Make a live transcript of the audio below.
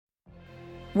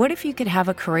What if you could have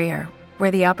a career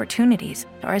where the opportunities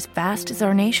are as vast as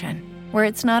our nation, where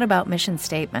it's not about mission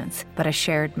statements, but a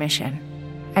shared mission?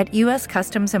 At U.S.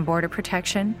 Customs and Border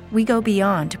Protection, we go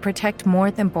beyond to protect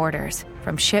more than borders.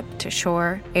 From ship to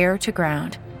shore, air to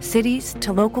ground, cities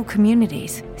to local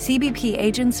communities, CBP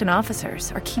agents and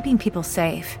officers are keeping people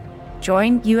safe.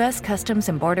 Join U.S. Customs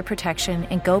and Border Protection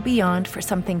and go beyond for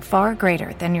something far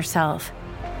greater than yourself.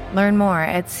 Learn more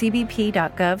at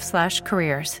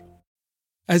cbp.gov/careers.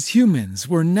 As humans,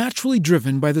 we're naturally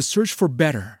driven by the search for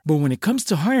better. But when it comes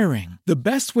to hiring, the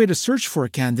best way to search for a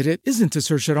candidate isn't to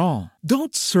search at all.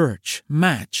 Don't search,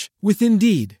 match with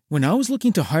Indeed. When I was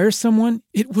looking to hire someone,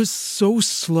 it was so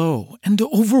slow and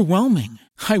overwhelming.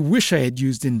 I wish I had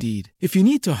used Indeed. If you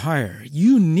need to hire,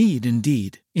 you need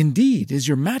Indeed. Indeed is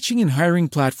your matching and hiring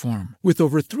platform with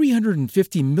over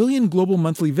 350 million global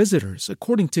monthly visitors,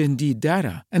 according to Indeed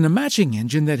data, and a matching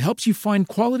engine that helps you find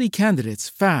quality candidates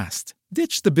fast.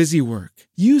 Ditch the busy work.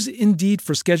 Use Indeed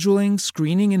for scheduling,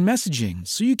 screening, and messaging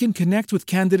so you can connect with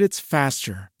candidates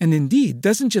faster. And Indeed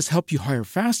doesn't just help you hire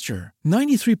faster.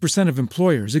 93% of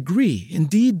employers agree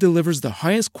Indeed delivers the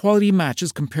highest quality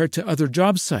matches compared to other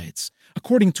job sites,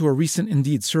 according to a recent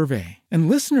Indeed survey. And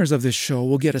listeners of this show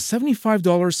will get a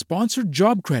 $75 sponsored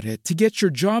job credit to get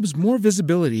your jobs more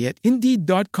visibility at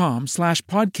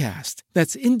Indeed.com/podcast.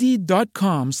 That's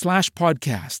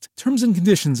Indeed.com/podcast. Terms and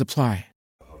conditions apply.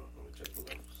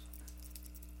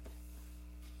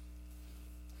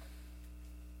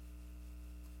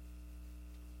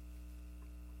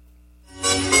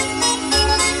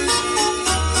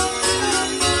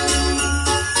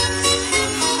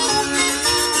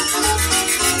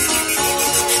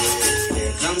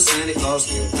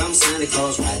 Here comes Santa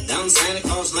Claus, right down Santa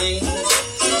Claus Lane.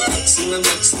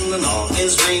 Mixing and all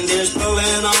his reindeers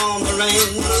pulling on the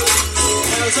reins.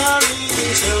 Bells are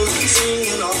ringing, children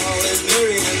singing, all is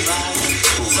merry and bright.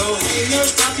 So hang your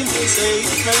stockings and say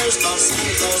your prayers, 'cause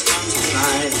Santa Claus comes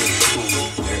tonight.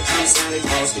 Here comes Santa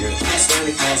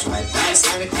Claus, right down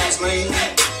Santa Claus Lane.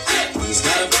 He's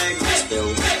got a bag that's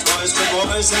filled with toys for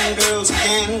boys and girls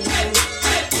again.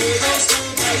 Here goes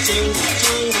Santa, jingle,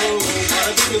 jingle, what a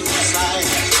beautiful sight.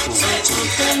 So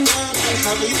jump and dance and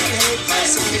cover your head,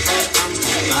 'cause Santa Claus comes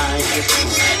tonight.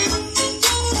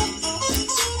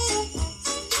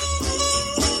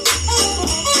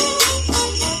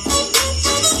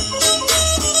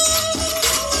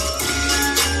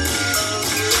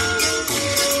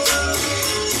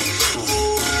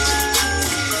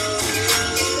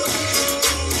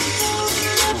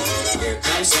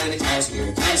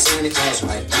 Santa Claus,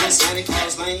 right down Santa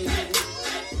Claus Lane.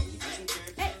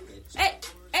 Hey.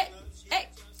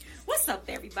 What's up,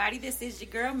 everybody? This is your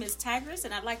girl, Miss Tigress,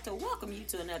 and I'd like to welcome you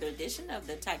to another edition of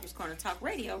the Tigress Corner Talk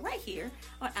Radio right here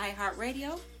on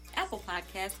iHeartRadio, Apple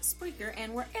Podcasts, Spreaker,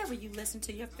 and wherever you listen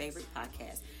to your favorite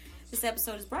podcast. This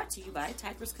episode is brought to you by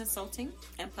Tigress Consulting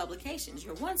and Publications,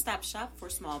 your one-stop shop for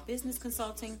small business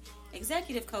consulting,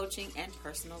 executive coaching, and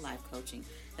personal life coaching.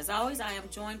 As always, I am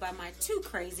joined by my two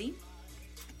crazy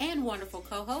and wonderful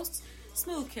co-hosts,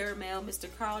 Smooth Caramel, Mr.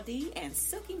 Carl D, and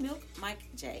Silky Milk, Mike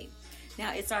J.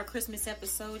 Now, it's our Christmas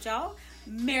episode, y'all.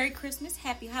 Merry Christmas,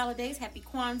 Happy Holidays, Happy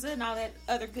Kwanzaa, and all that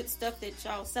other good stuff that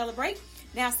y'all celebrate.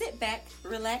 Now, sit back,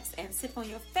 relax, and sip on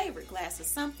your favorite glass of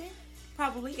something,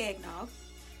 probably eggnog,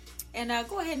 and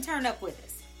go ahead and turn up with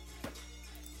us.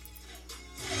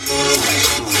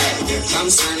 Here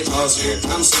comes Santa Claus,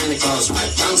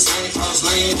 right down Santa Claus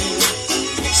Lane.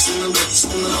 Mixing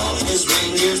and all his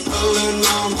reindeers pulling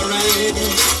on the rein.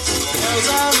 Bells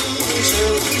are ringing,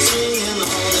 children singing,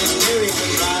 all is merry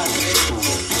and bright.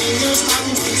 Hang your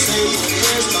stockings and say your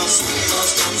prayers, 'cause Santa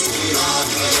Claus comes tonight.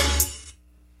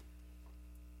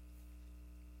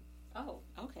 Oh,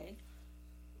 okay.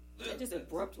 That just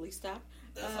abruptly stopped.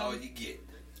 That's all you get.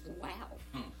 Wow.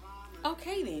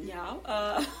 Okay then, y'all.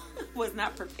 Was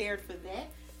not prepared for that.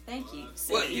 Thank you.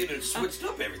 Well, you done switched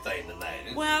up everything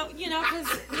tonight. Well, you know, because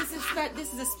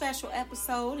this is a special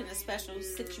episode and a special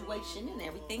situation and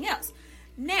everything else.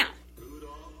 Now,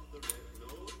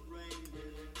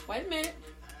 wait a minute.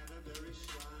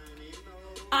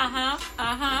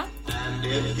 And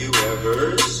if you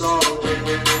ever saw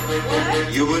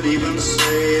it, you would even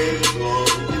say it close.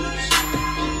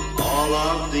 All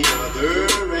of the other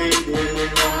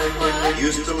reindeer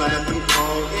used to laugh and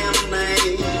call him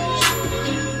names.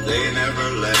 They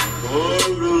never let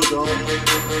poor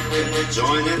Rudolph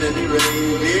join in any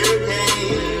reindeer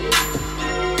game.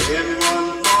 In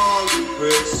one foggy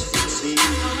Christmas Eve,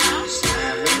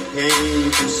 Santa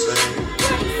came to say,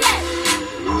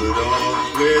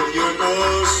 Rudolph, with your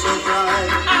nose so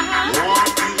bright,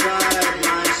 won't you ride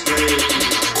my sleigh?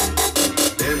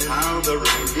 Then how the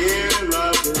reindeer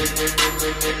loved him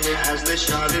as they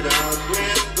shouted out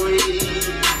with glee.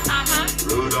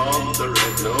 Rudolph the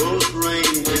red-nosed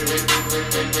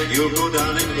reindeer, you'll go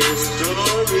down in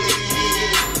history.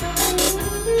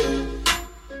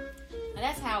 Now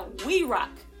that's how we rock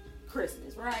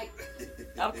Christmas, right?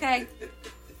 Okay?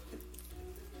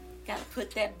 Gotta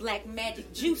put that black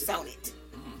magic juice on it.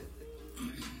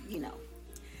 You know.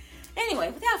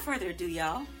 Anyway, without further ado,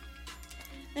 y'all,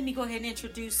 let me go ahead and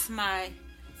introduce my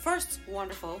first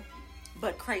wonderful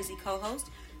but crazy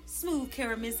co-host, Smooth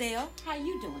Caramizelle. How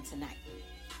you doing tonight?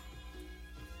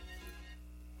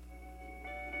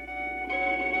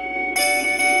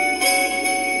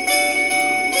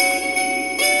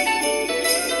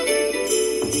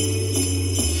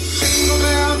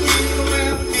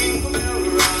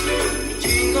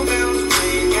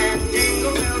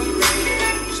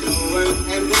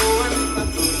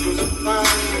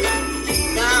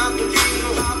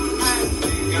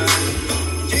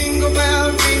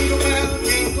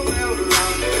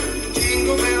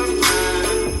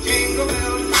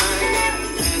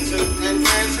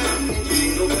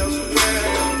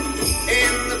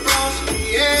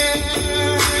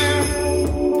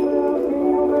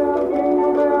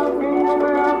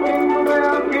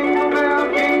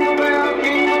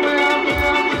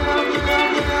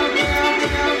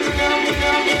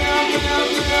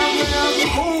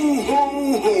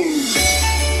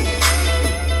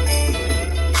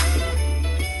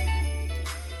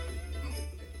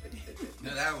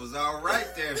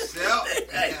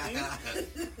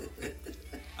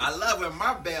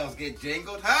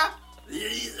 Jingled, huh?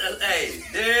 Hey,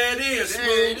 there it is,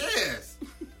 There Smooth. it is.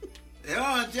 They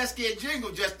don't just get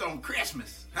jingled just on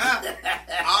Christmas, huh?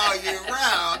 All year round.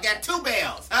 I got 2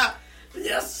 bells, huh?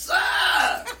 Yes,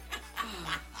 sir.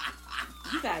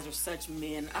 You guys are such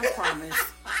men, I promise.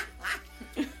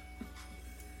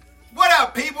 What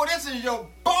up, people? This is your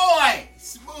boy,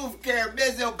 Smooth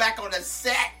Caramizelle, back on the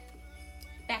set.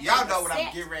 Y'all know what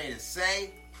I'm getting ready to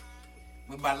say.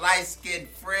 With my light-skinned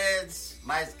friends,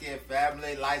 light-skinned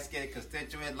family, light-skinned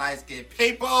constituents, light-skinned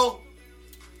people.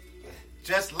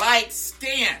 Just light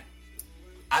skin.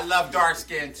 I love dark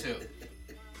skin too.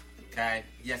 Okay?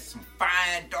 Yes, some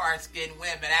fine dark-skinned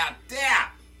women out there.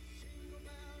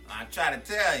 I'm trying to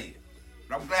tell you.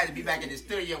 But I'm glad to be back in the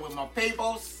studio with my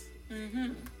peoples.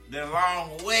 Mm-hmm. The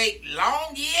long wait,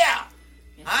 long year.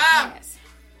 Yes, Huh? yes.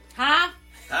 Huh?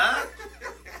 Huh?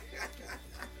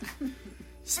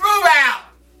 Smooth out.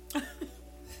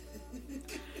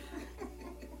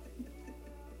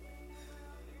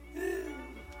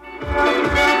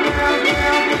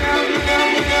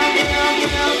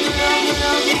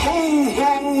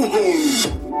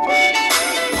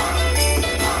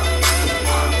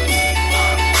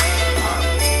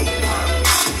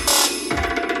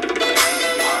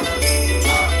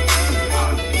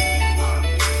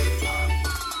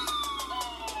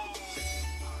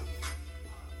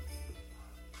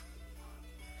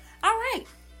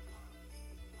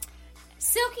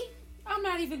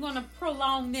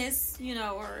 Prolong this,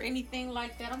 or anything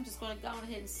like that. I'm just going to go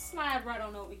ahead and slide right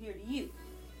on over here to you.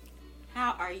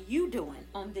 How are you doing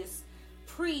on this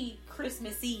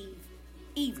pre-Christmas Eve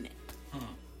evening?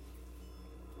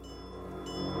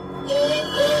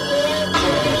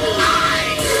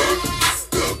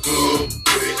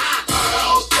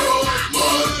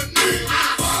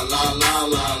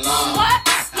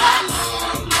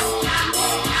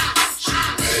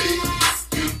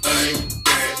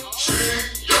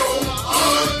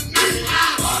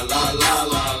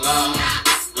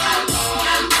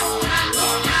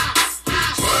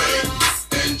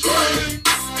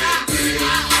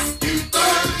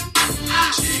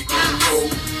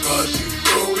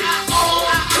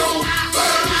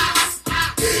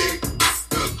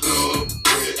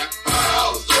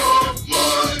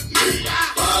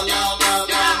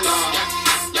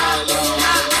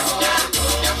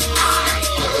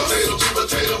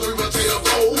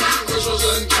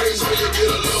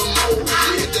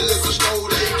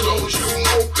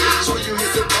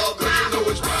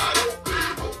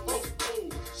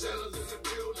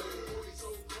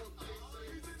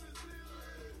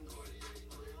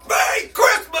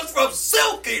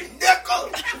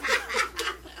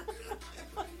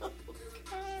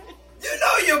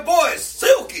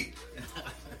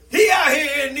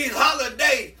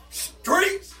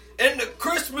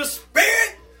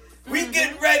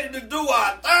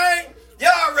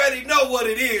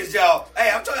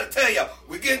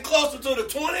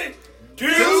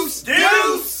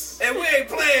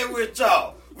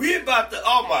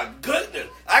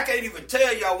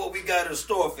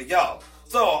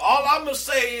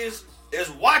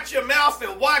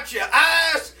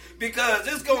 because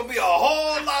it's going to be a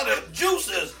whole lot of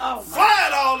juices Oh, my.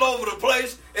 flying all over the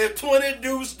place in 20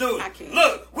 Deuce Deuce. I can't.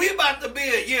 Look, we about to be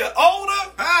a year older.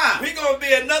 We going to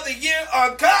be another year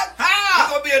uncut. We're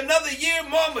going to be another year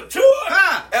more mature.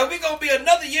 And we're going to be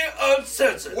another year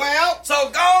uncensored. Well, So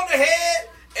go on ahead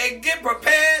and get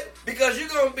prepared because you're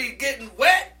going to be getting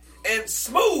wet and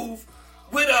smooth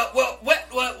with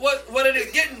what it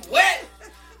is, getting wet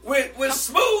with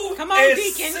smooth. Come on, and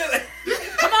Deacon. silly.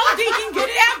 Come on, Deacon. Get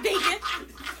it out, Deacon.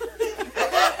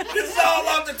 This is all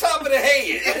off the top of the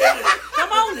head.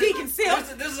 Come on, Deacon Silk.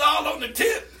 This is all on the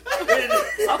tip.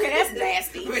 Okay, that's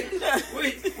nasty.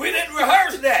 We didn't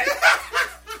rehearse that.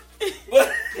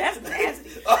 But, That's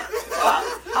nasty.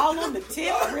 All on the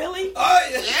tip, really? oh,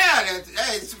 yeah.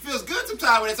 hey, it feels good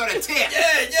sometimes when it's on the tip.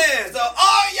 Yeah. So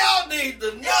all y'all need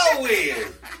to know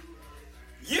is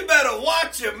you better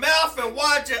watch your mouth and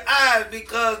watch your eyes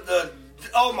because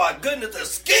oh my goodness, the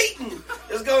skeeting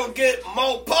is gonna get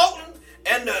more potent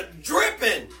and the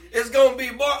dripping is gonna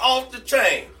be more off the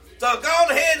chain. So go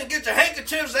on ahead and get your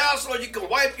handkerchiefs out so you can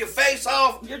wipe your face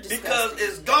off You're disgusting. because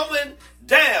it's going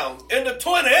down in the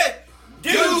 20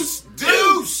 Deuce.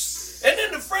 And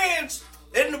then the friends,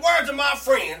 in the words of my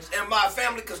friends and my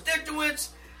family constituents,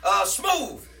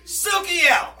 smooth, silky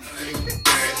out.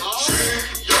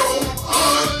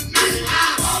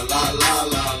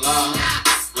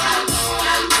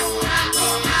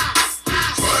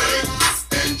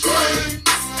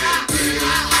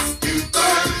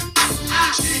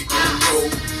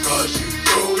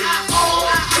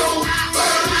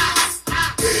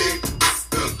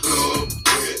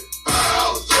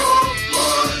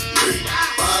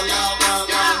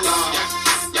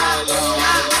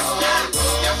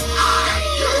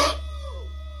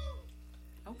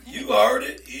 Okay. You heard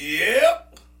it?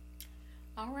 Yep.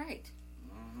 All right.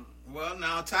 Well,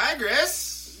 now,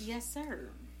 Tigress, Yes, sir.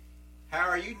 how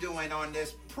are you doing on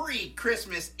this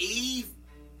pre-Christmas Eve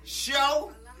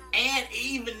show? And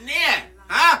even then,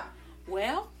 huh?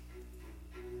 Well,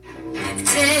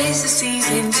 Tis the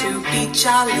season to be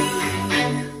jolly.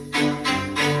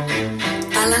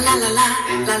 La la la la la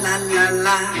la la la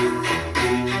la.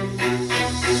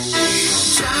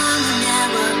 John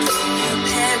never came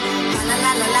peril. La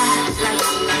la la la la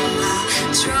la la la.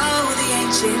 Troll the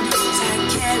ancient hills and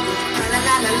carol. La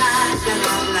la la la la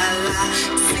la la la.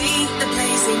 See the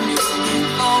blazing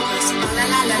before us. La la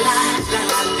la la la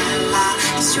la la la.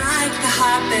 Strike the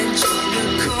harp and join the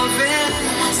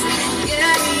chorus.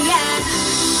 Yeah,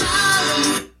 yeah.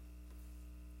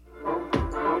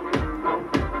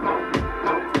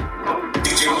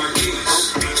 DJ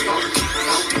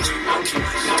Marquise.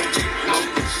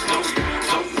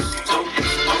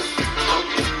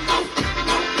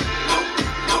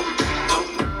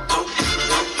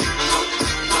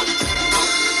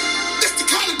 It's the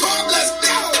Cotton Club, let's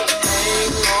go!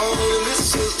 Hang on,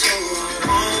 mistletoe.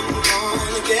 I'm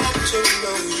gonna get to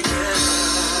know you better.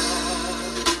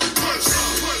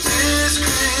 This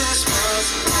Christmas,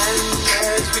 and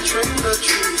as we trim the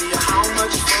tree, how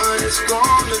much fun it's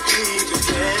gonna be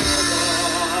together.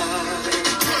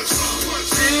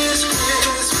 This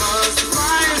Christmas, the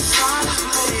fireside is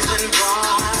blazing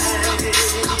bright.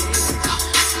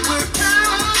 We're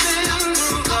counting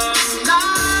the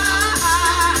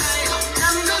night,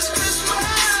 and this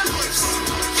Christmas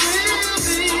will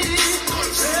be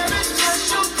very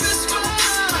special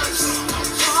Christmas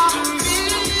for me.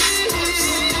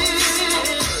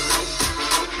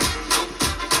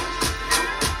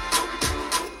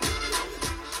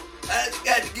 I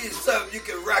got to get something you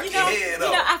can rock your head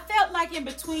on. I felt like in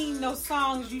between those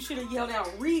songs, you should have yelled out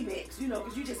remix,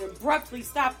 because you just abruptly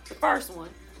stopped the first one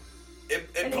It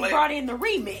and then played, brought in the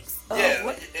remix. yeah,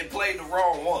 What- it played the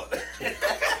wrong one.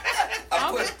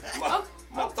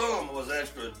 My Okay. thumb was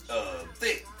extra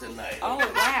thick tonight. Oh,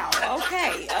 wow.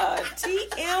 Okay.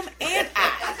 TMNI.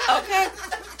 Okay.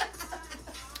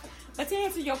 But to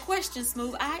answer your question,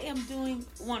 Smooth, I am doing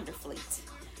wonderfully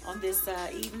on this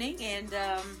evening. And,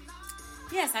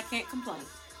 yes, I can't complain.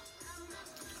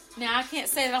 Now, I can't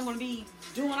say that I'm going to be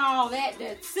doing all that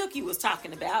Silky was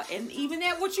talking about. And even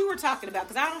that what you were talking about.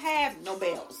 Because I don't have no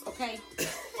bells, okay?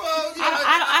 Well, you know,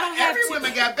 I don't have every to-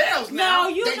 women got bells now. No,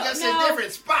 you they know- just no. in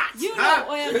different spots. You know, huh?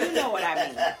 well, you know what I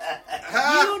mean.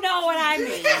 Huh? You know what I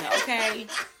mean, okay?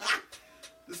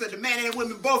 They said the man and the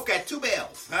women both got two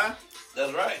bells, huh?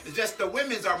 That's right. It's just the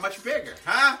women's are much bigger,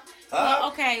 huh?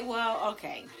 Well,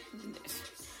 okay.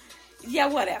 Yeah,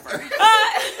 whatever.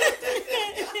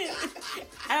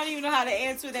 I don't even know how to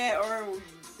answer that or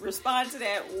respond to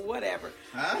that, whatever.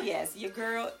 Huh? Yes, your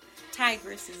girl,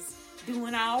 Tigress, is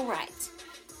doing all right.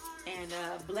 And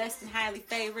blessed and highly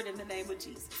favored in the name of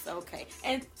Jesus. Okay.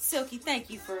 And Silky, thank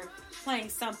you for playing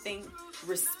something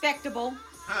respectable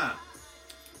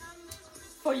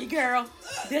for your girl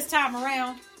this time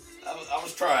around. I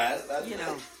was trying.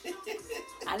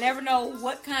 I never know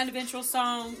what kind of intro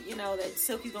song, that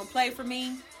Silky's going to play for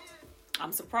me.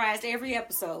 I'm surprised every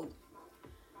episode.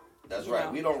 That's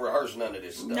right. We don't rehearse none of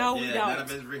this stuff. No, we don't. None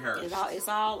of it's rehearsed. It's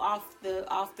all off the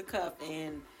cuff.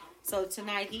 And so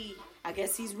tonight I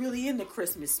guess he's really in the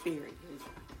Christmas spirit. He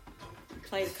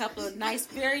played a couple of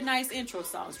very nice intro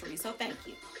songs for me. So thank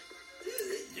you.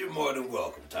 You're more than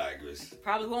welcome, Tigress.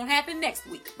 Probably won't happen next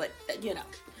week, but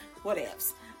what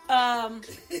else?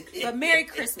 But Merry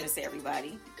Christmas,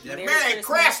 everybody. Yeah, Merry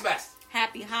Christmas.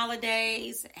 Happy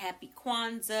holidays. Happy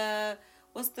Kwanzaa.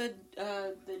 What's the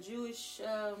Jewish?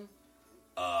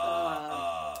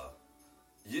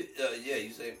 You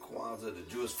say Kwanzaa, the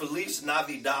Jewish. Feliz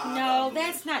Navidad. No,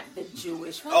 that's not the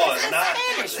Jewish one. Oh, it's not?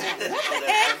 Spanish one. What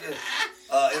the heck?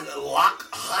 It's Loch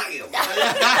Hayim.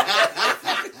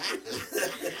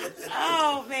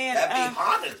 Oh, man. Happy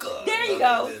Hanukkah. There you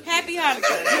go. Happy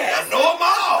Hanukkah. Yes. I know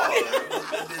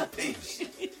them all. Peace. You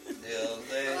know what I'm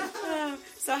saying?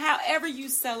 So however you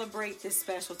celebrate this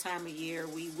special time of year,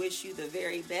 we wish you the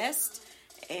very best.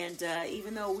 And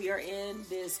even though we are in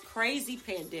this crazy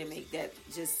pandemic that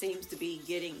just seems to be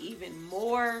getting even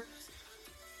more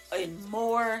and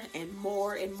more and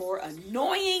more and more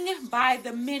annoying by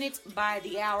the minute, by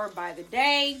the hour, by the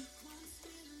day,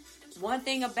 one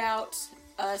thing about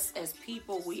us as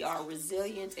people, we are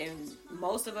resilient, and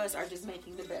most of us are just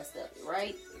making the best of it,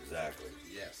 right? Exactly.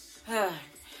 Yes.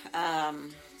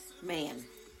 Man,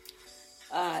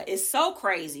 it's so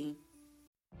crazy.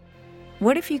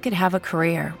 What if you could have a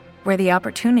career where the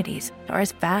opportunities are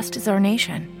as vast as our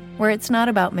nation, where it's not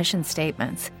about mission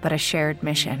statements, but a shared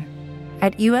mission?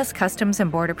 At U.S. Customs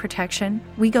and Border Protection,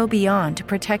 we go beyond to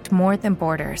protect more than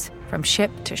borders. From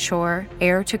ship to shore,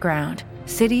 air to ground,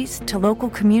 cities to local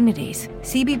communities,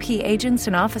 CBP agents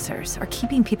and officers are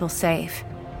keeping people safe.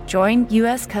 Join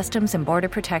U.S. Customs and Border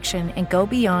Protection and go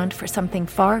beyond for something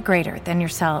far greater than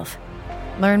yourself.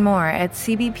 Learn more at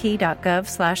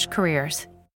cbp.gov/careers.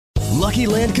 Lucky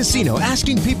Land Casino,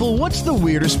 asking people, what's the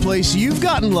weirdest place you've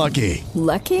gotten lucky?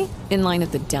 Lucky? In line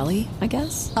at the deli, I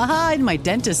guess? Aha, in my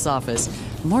dentist's office.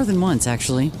 More than once,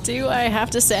 actually. Do I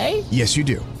have to say? Yes, you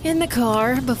do. In the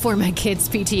car before my kids'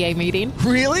 PTA meeting.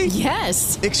 Really?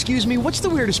 Yes. Excuse me, what's the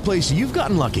weirdest place you've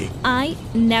gotten lucky? I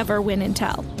never win and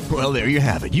tell. Well, there you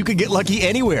have it. You can get lucky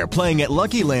anywhere, playing at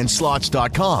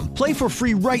LuckyLandSlots.com. Play for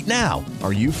free right now.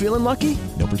 Are you feeling lucky?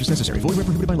 No purchase necessary. Void where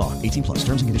prohibited by law. 18+.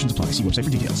 Terms and conditions apply. See website for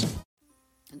details.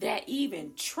 That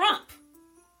even Trump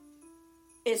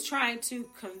is trying to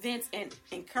convince and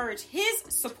encourage his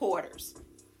supporters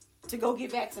to go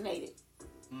get vaccinated.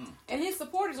 And his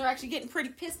supporters are actually getting pretty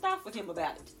pissed off with him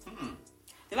about it.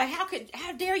 They're like,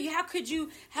 how dare you? How could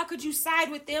you side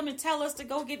with them and tell us to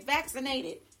go get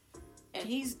vaccinated? And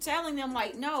he's telling them,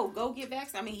 like, no, go get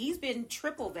vaccinated. I mean, he's been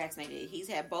triple vaccinated. He's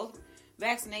had both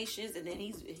vaccinations, and then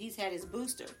he's had his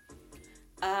booster.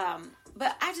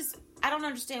 But I don't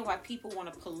understand why people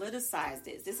want to politicize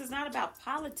this. This is not about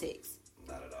politics.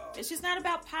 Not at all. It's just not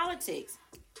about politics.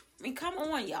 I mean, come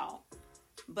on, y'all.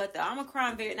 But the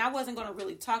Omicron variant, and I wasn't going to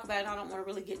really talk about it. I don't want to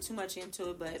really get too much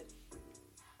into it, but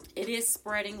it is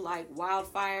spreading like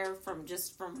wildfire from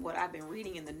what I've been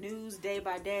reading in the news day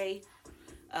by day.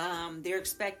 They're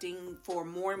expecting for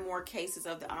more and more cases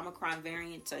of the Omicron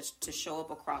variant to show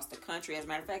up across the country. As a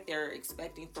matter of fact, they're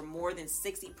expecting for more than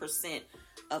 60%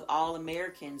 of all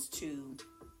Americans to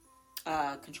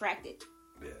contract it.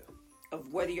 Yeah.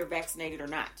 Of whether you're vaccinated or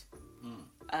not.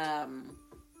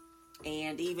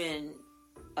 And even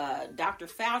Dr.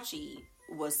 Fauci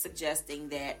was suggesting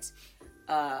that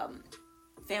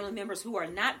family members who are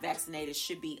not vaccinated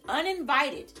should be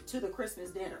uninvited to the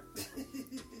Christmas dinner.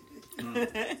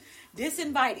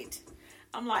 Disinvited.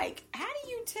 I'm like, how do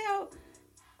you tell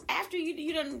after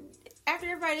after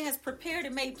everybody has prepared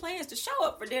and made plans to show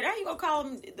up for dinner? How you gonna call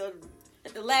them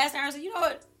at the last hour and say, you know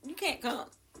what, you can't come.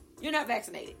 You're not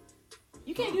vaccinated.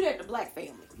 You can't do that in a black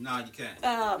family. No, you can't.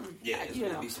 Yeah, there's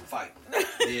gonna be some fight.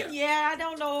 Yeah, I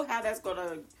don't know how that's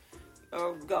gonna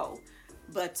go,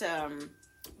 but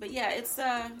yeah,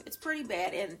 it's pretty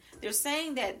bad, and they're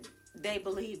saying that they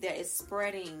believe that it's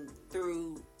spreading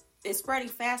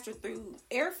faster through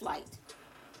air flight.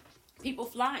 People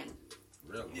flying.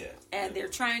 Really? Yeah. And they're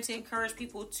trying to encourage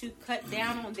people to cut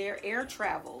down on their air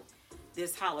travel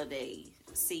this holiday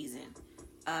season.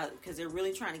 Because they're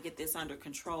really trying to get this under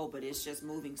control, but it's just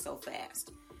moving so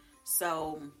fast.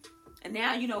 So, and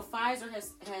now, Pfizer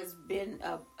has been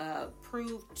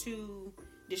approved to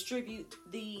distribute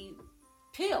the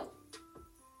pill.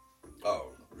 Oh,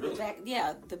 really?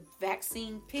 The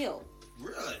vaccine pill.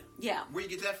 Really? Yeah. Where you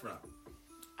get that from?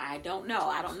 I don't know.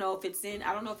 I don't know if it's in.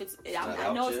 I don't know if it's.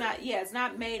 I know it's not. Yeah, it's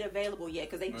not made available yet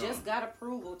because they just got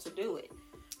approval to do it,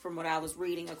 from what I was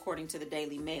reading according to the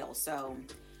Daily Mail. So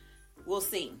we'll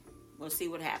see. We'll see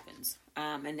what happens.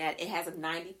 And that it has a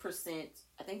 90%.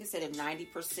 I think it said a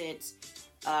 90%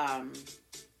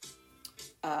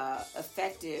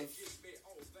 effective.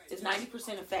 It's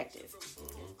 90% effective.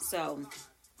 So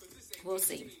we'll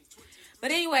see. But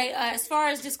anyway, as far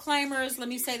as disclaimers, let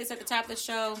me say this at the top of the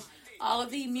show. All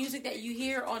of the music that you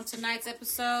hear on tonight's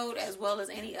episode, as well as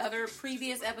any other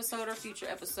previous episode or future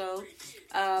episode,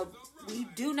 we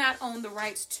do not own the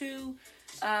rights to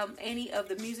any of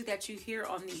the music that you hear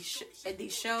on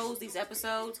these shows, these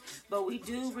episodes, but we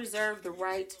do reserve the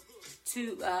right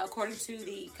to, according to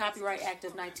the Copyright Act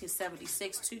of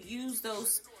 1976, to use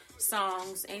those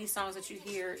songs, any songs that you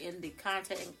hear in the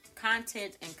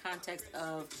content and context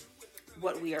of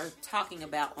what we are talking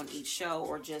about on each show,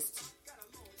 or just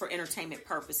for entertainment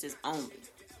purposes only.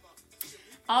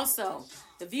 Also,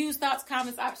 the views, thoughts,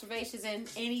 comments, observations, and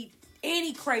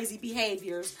any crazy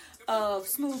behaviors of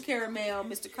Smooth Caramel,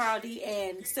 Mr. Carl D,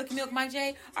 and Silky Milk Mike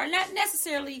J are not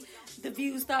necessarily the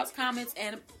views, thoughts, comments,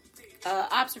 and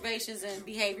observations and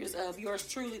behaviors of yours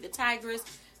truly, the Tigress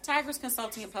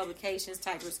Consulting and Publications,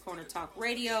 Tigress Corner Talk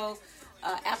Radio,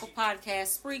 Apple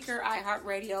Podcasts, Spreaker,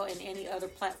 iHeartRadio, and any other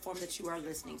platform that you are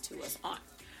listening to us on.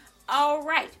 All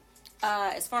right.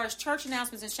 As far as church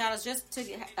announcements and shout outs,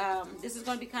 this is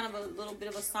going to be kind of a little bit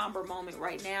of a somber moment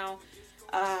right now.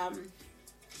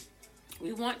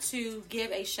 We want to give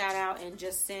a shout out and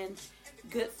just send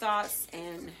good thoughts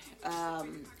and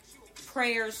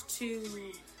prayers to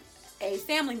a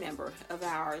family member of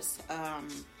ours,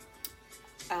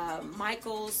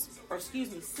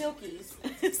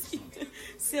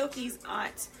 Silky's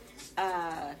aunt,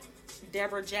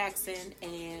 Deborah Jackson,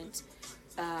 and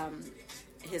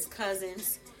his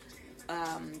cousins.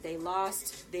 They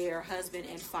lost their husband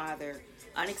and father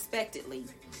unexpectedly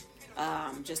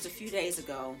just a few days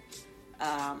ago.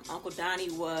 Uncle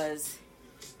Donnie was,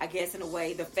 I guess in a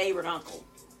way, the favorite uncle.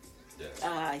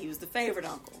 Yeah. He was the favorite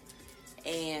uncle.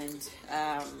 And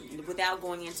without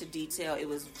going into detail, it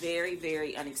was very,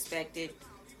 very unexpected,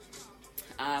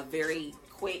 very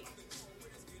quick.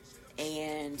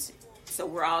 And so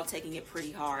we're all taking it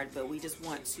pretty hard, but we just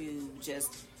want to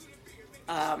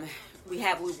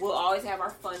we'll always have our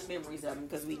fun memories of him,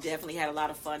 because we definitely had a lot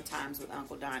of fun times with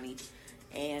Uncle Donnie.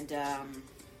 And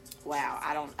wow,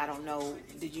 I don't know.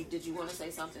 Did you want to say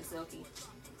something, Silky?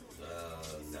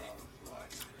 No.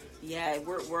 Yeah,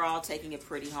 we're all taking it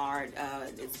pretty hard.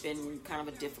 It's been kind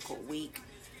of a difficult week.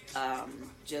 It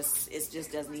just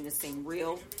doesn't even seem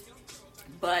real.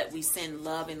 But we send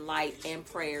love and light and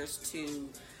prayers to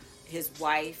his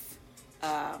wife,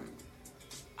 Aunt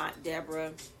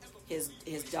Deborah,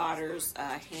 his daughters,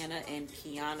 Hannah and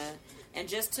Kiana, and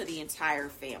just to the entire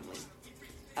family.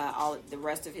 All the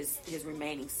rest of his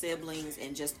remaining siblings,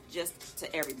 and just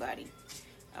to everybody.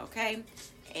 Okay?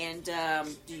 And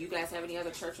do you guys have any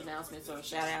other church announcements or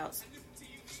shout outs?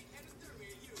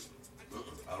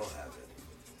 I don't have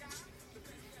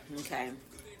it. Okay.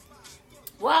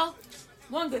 Well,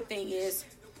 one good thing is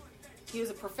he was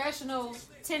a professional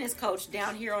tennis coach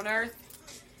down here on Earth.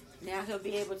 Now he'll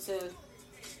be able to hit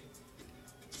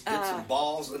some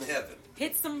balls in heaven.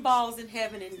 Hit some balls in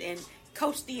heaven and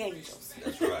coach the angels.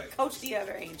 That's right. Coach the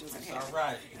other angels in heaven. All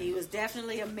right. He was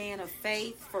definitely a man of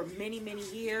faith for many, many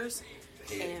years.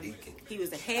 Head deacon. He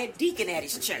was the head deacon at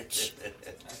his church.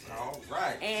 All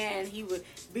right. And he would,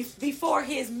 before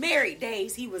his married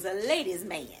days, he was a ladies'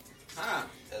 man. Huh.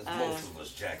 As most of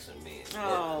us Jackson men.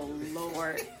 Oh,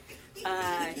 Lord.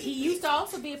 He used to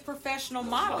also be a professional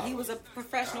model. He was a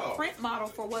professional print model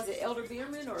for, was it Elder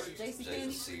Bierman or J.C.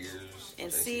 Penney? Sears.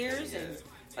 And Sears.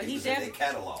 And he was in their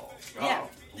catalog. Yeah.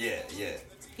 Yeah.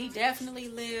 He definitely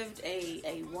lived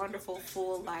a wonderful,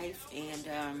 full life,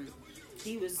 and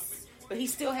but he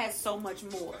still has so much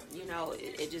more. You know,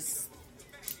 it just,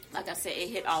 like I said, it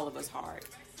hit all of us hard.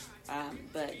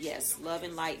 But yes, love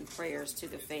and light and prayers to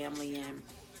the family. And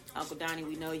Uncle Donnie,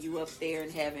 we know you up there in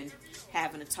heaven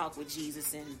having a talk with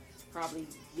Jesus and probably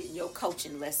getting your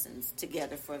coaching lessons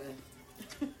together for the...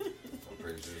 I'm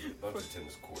pretty sure there's a bunch of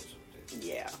tennis courts up there.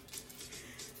 Yeah.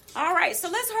 All right, so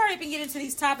let's hurry up and get into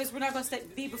these topics. We're not going to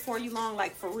be before you long,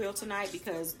 like for real tonight,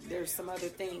 because there's some other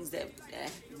things that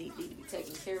need to be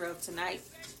taken care of tonight.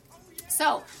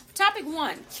 So, topic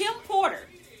 1, Kim Porter.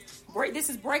 This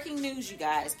is breaking news, you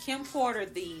guys. Kim Porter,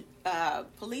 the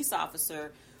police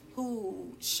officer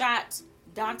who shot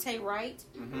Dante Wright,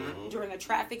 during a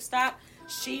traffic stop.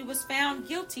 She was found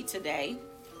guilty today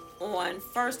on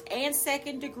first and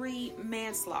second degree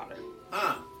manslaughter.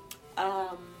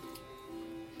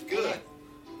 Good.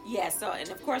 Yeah, so, and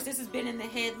of course this has been in the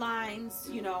headlines,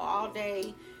 all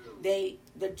day.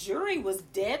 The jury was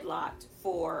deadlocked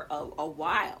for a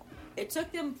while. It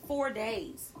took them 4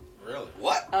 days. Really?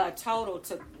 What? Total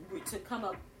to come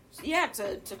up,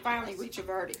 to finally reach a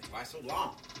verdict. Why so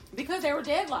long? Because they were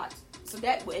deadlocked. So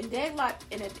that in deadlock,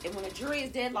 and when a jury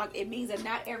is deadlocked, it means that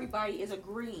not everybody is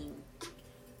agreeing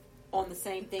on the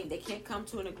same thing. They can't come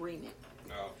to an agreement.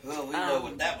 No. Well, we know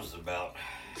what that was about.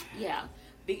 Yeah,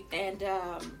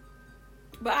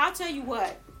 but I'll tell you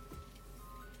what.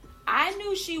 I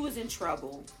knew she was in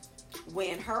trouble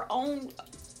when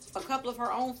a couple of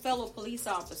her own fellow police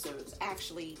officers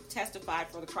actually testified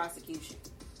for the prosecution.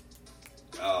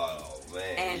 Oh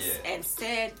man! And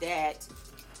said that,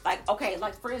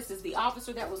 like for instance, the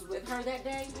officer that was with her that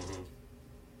day,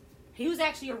 he was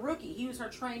actually a rookie. He was her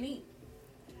trainee,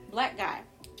 black guy.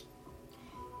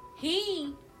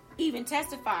 He even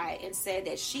testified and said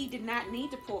that she did not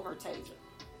need to pull her taser.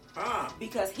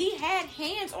 Because he had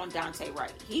hands on Dante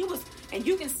Wright. He was, and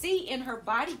you can see in her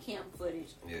body cam footage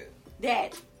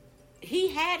that he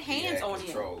had hands on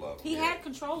him. He had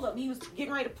control of him. He was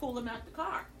getting ready to pull him out the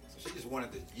car. So she just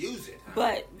wanted to use it.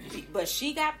 Huh? But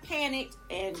she got panicked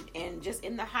and just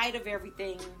in the height of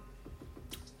everything,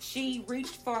 she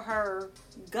reached for her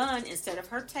gun instead of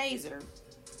her taser,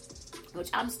 which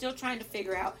I'm still trying to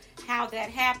figure out how that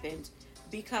happened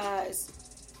because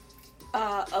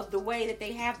of the way that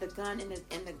they have the gun and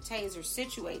the taser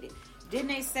situated. Didn't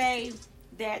they say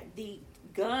that the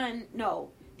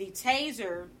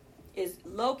taser is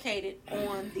located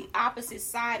on the opposite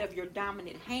side of your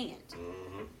dominant hand?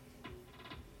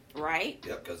 Right?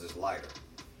 Yep, because it's lighter.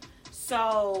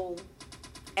 So,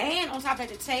 and on top of that,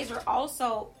 the taser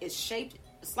also is shaped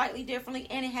slightly differently,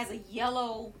 and it has a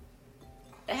yellow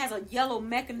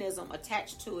mechanism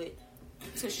attached to it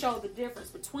to show the difference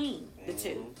between the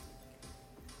two.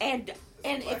 And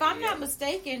if I'm not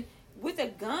mistaken, with a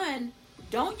gun,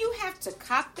 don't you have to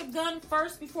cock the gun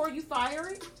first before you fire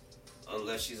it?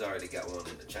 Unless she's already got one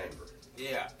in the chamber.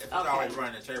 Yeah, if it's always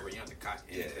running the chamber, you have to cock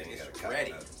it. Yeah, you got to cock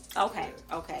ready. Okay. You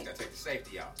got to take the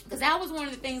safety out. Because that was one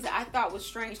of the things that I thought was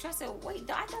strange. So I said, wait,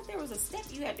 I thought there was a step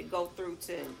you had to go through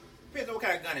to... Depends on what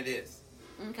kind of gun it is.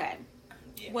 Okay.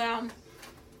 Yeah. Well,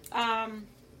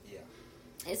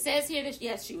 it says here that,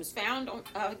 yes, she was found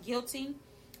guilty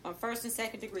on first and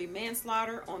second degree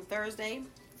manslaughter on Thursday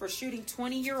for shooting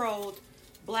 20-year-old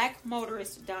black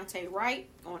motorist Dante Wright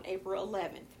on April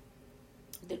 11th.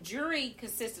 The jury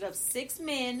consisted of 6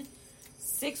 men,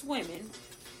 6 women.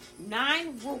 9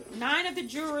 of the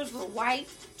jurors were white,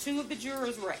 2 of the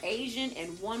jurors were Asian,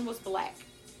 and 1 was black.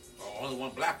 Oh, only one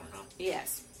black one, huh?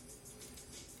 Yes.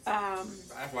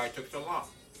 That's why it took so long.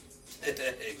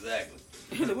 Exactly.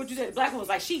 What you said, the black one was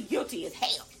like, she guilty as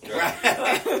hell.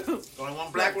 Right. Only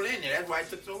one black one in there. That's why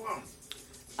it took so long.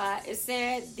 It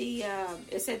said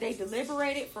they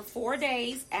deliberated for 4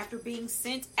 days after being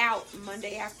sent out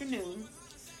Monday afternoon.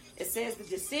 It says the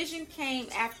decision came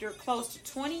after close to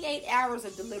 28 hours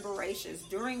of deliberations,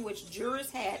 during which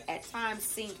jurors had at times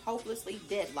seemed hopelessly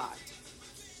deadlocked.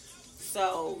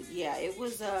 So yeah, it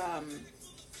was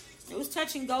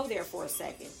touch and go there for a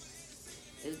second.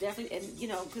 It was definitely, and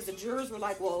because the jurors were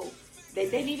like, well,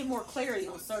 they needed more clarity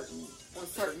on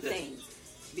certain things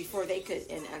before they could,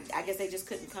 and I guess they just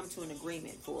couldn't come to an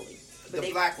agreement fully. But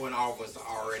the black one all of us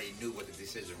already knew what the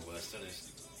decision was as soon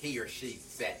as he or she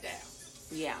sat down.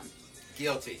 Yeah.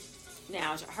 Guilty.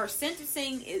 Now, her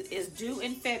sentencing is due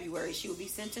in February. She will be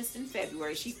sentenced in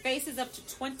February. She faces up to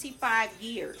 25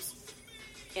 years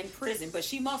in prison, but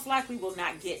she most likely will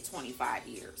not get 25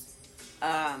 years.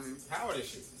 How old is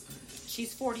she?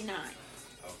 She's 49.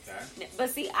 Okay. But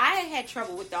see, I had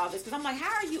trouble with all this because I'm like,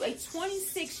 how are you a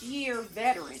 26-year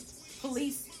veteran,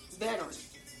 police veteran?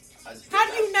 How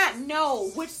do you not know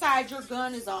which side your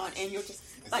gun is on and you're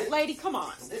like, lady, come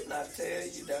on. Didn't I tell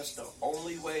you that's the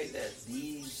only way that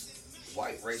these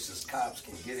white racist cops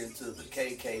can get into the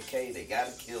KKK? They got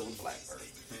to kill a black person.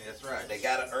 That's right. They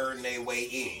got to earn their way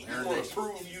in. You want to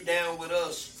prove you down with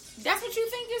us? That's what you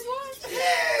think this was?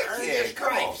 Yeah,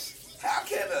 come on. How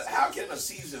can a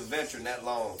seasoned veteran that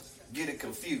long get it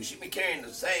confused? She been carrying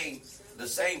the same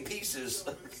pieces.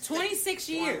 26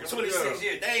 years. 26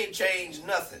 years. They ain't changed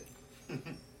nothing.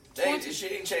 She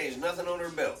ain't changed nothing on her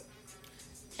belt.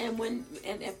 And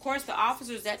of course the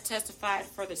officers that testified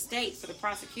for the state, for the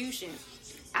prosecution,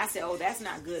 I said, oh, that's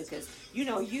not good because,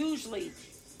 usually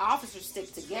officers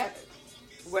stick together.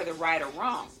 whether right or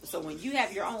wrong. So when you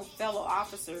have your own fellow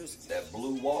officers, that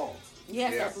blue wall.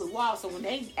 Yes, that blue wall. So when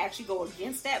they actually go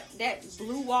against that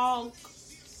blue wall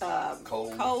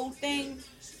code thing,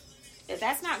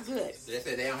 that's not good. They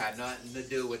said they don't have nothing to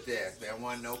do with this. They don't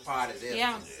want no part of this.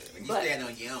 Yeah. When you stand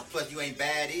on your own. Plus, you ain't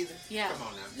bad either. Yeah. Come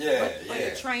on now. Yeah, but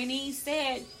the trainee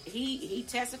said, he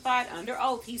testified under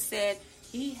oath, he said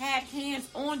he had hands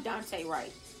on Dante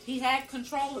Wright. He had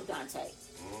control of Dante.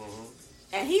 Mm-hmm.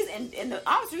 And he's, and the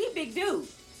officer, he's a big dude.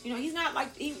 You know, he's not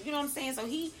like, you know what I'm saying? So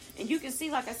and you can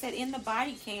see, like I said, in the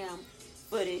body cam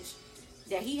footage,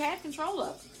 that he had control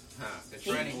of it. The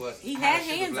training was he had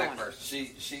hands on person.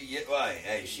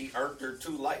 She irked her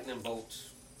 2 lightning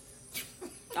bolts.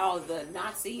 Oh, the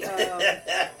Nazi.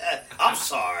 I'm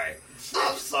sorry.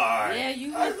 Yeah,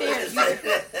 you went there.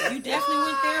 You definitely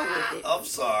went there with it. I'm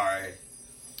sorry.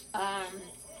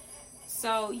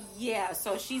 So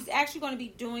she's actually going to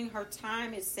be doing her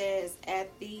time, it says,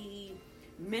 at the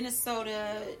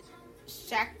Minnesota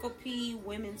Shakopee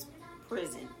Women's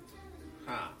Prison.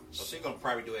 So she's going to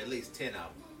probably do at least 10 of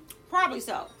them. Probably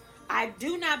so. I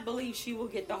do not believe she will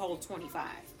get the whole 25.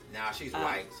 Now she's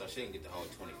white, so she can get the whole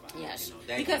 25. Yeah,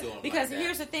 because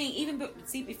here's the thing.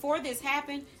 Before this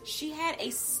happened, she had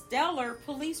a stellar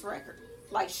police record.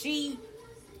 Like she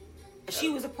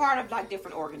was a part of like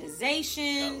different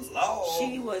organizations. Hello.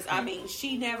 She was. I mean,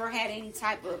 she never had any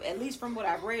type of, at least from what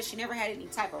I've read, she never had any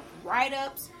type of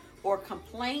write-ups or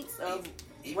complaints of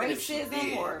even racism if she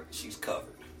did, or. She's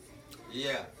covered.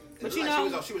 Yeah, but you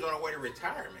know, she was on her way to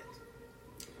retirement.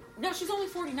 No, she's only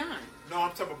 49. No,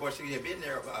 I'm talking about she had been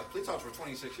there, police officer for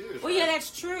 26 years. Well, yeah, that's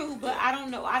true, but I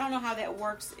don't know how that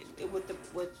works with the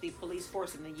police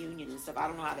force and the union and stuff. I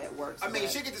don't know how that works. I mean,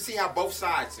 she get to see how both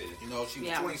sides is. You know, she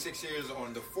was 26 years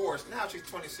on the force. Now she's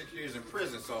 26 years in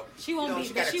prison, so she won't be.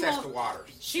 She got to test the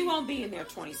waters. She won't be in there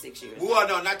 26 years. Well,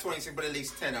 no, not 26, but at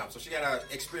least 10 of them. So she got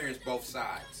to experience both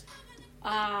sides.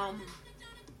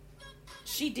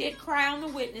 She did cry on the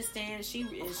witness stand. She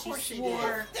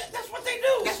swore. That's what they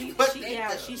do. She you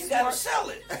swore. gotta sell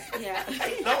it. Yeah.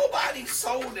 Ain't nobody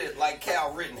sold it like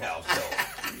Cal Rittenhouse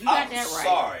though. You got that right.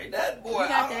 Sorry, that boy.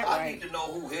 I need to know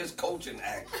who his coaching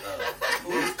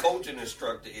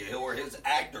instructor is, or his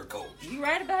actor coach. You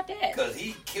right about that? Because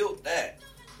he killed that.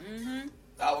 Mm-hmm.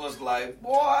 I was like,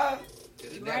 boy.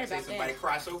 You right about somebody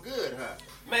cry so good, huh?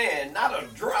 Man, not a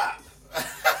drop.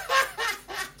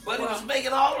 But he was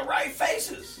making all the right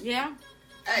faces. Yeah.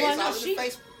 Hey, well, it's all in the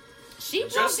face. She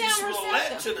broke Jussie down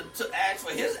Smollett herself. to ask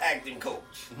for his acting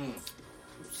coach.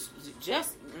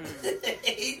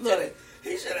 Look,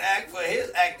 he should have asked for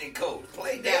his acting coach.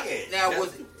 Play dead. Now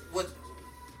was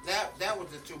that was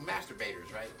the 2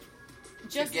 masturbators, right?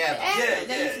 Just together.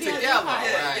 Together.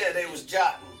 Yeah, they was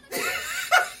jotting.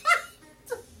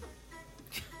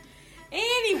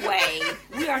 Anyway,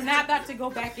 we are not about to go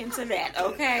back into that,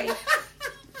 okay?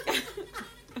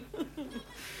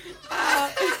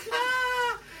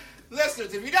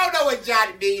 Listeners, if you don't know what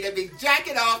jotting means, that means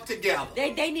jacking off together.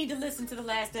 They need to listen to the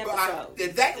last episode.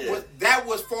 That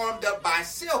was formed up by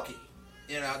Silky.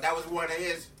 You know, that was one of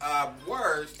his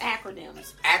words.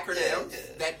 Acronyms.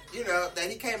 That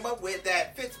he came up with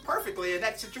that fits perfectly in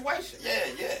that situation.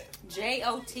 Yeah.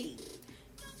 J-O-T.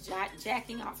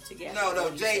 Jacking off together.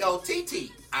 No,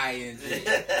 J-O-T-T-I-N-G.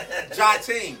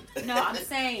 Jotting. No, I'm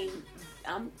saying...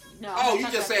 no. Oh,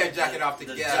 you just saying jacking off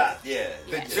together. The jot, yeah.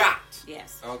 The jot.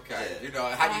 Yes. Okay. Yeah. You know,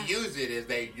 how you use it is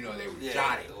they were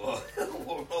jotting. Well,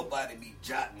 nobody be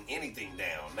jotting anything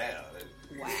down now.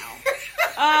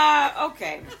 Wow.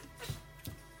 Okay.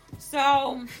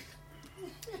 So,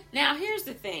 now here's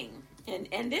the thing.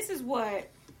 And this is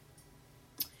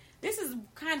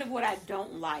kind of what I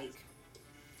don't like.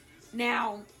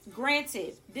 Now,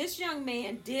 granted, this young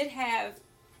man did have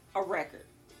a record.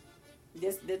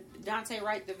 The Dante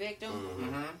Wright, the victim,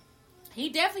 he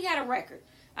definitely had a record.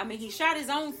 I mean, he shot his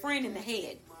own friend in the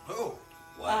head. Oh,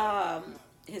 wow.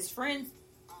 His friend,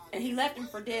 and he left him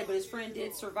for dead, but his friend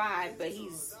did survive. But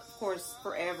he's, of course,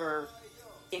 forever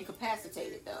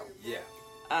incapacitated, though.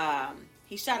 Yeah.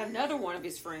 He shot another one of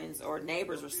his friends or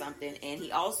neighbors or something, and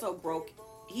he also broke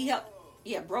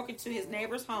into his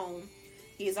neighbor's home.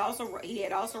 He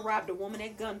had also robbed a woman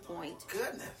at gunpoint.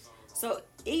 Goodness. So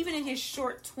even in his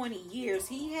short 20 years,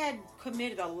 he had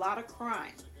committed a lot of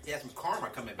crime. He had some karma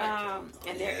coming back to him.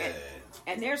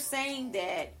 And they're saying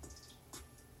that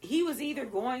he was either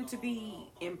going to be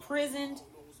imprisoned,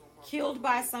 killed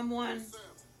by someone,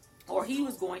 or he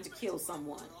was going to kill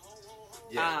someone.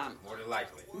 Yeah,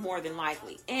 more than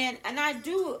likely. And I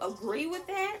do agree with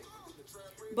that,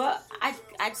 but I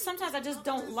sometimes I just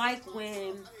don't like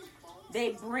when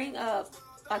they bring up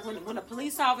like when a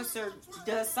police officer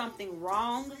does something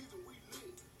wrong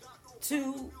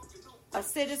to a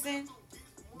citizen,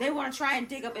 they want to try and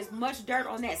dig up as much dirt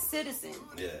on that citizen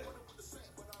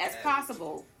as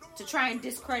possible to try and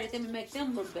discredit them and make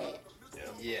them look bad.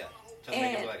 Yeah. Trying to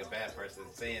make him look like a bad person,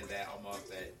 saying that almost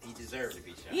that he deserved to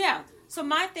be shot. Yeah. So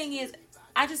my thing is,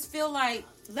 I just feel like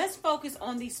let's focus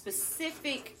on the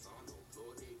specific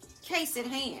case at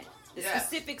hand, the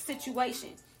specific situation.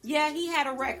 Yeah, he had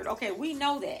a record. Okay, we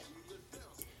know that.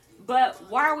 But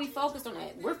why are we focused on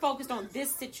that? We're focused on this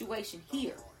situation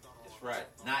here. That's right.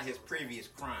 Not his previous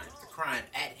crimes, the crime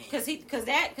at hand. Because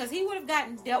he would have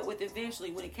gotten dealt with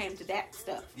eventually when it came to that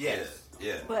stuff. Yes.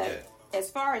 Yeah. But as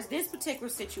far as this particular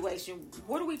situation,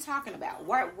 what are we talking about?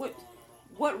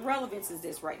 What relevance is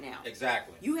this right now?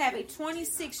 Exactly. You have a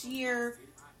 26-year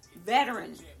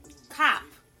veteran cop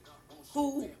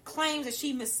who claims that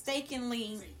she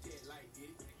mistakenly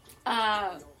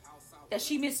that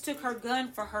she mistook her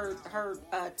gun for her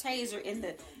taser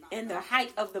in the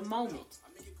height of the moment.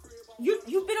 You've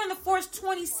been on the force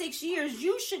 26 years.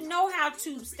 You should know how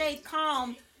to stay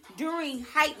calm during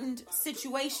heightened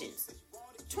situations.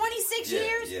 26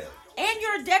 years? Yeah. And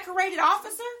you're a decorated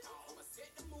officer?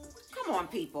 Come on,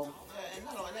 people. And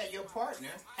not only that, your partner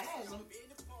has him.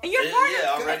 And your partner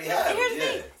already has him. Here's the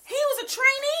thing. He was a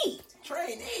trainee.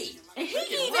 And he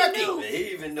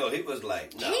even knew. He was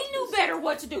like, no. He knew better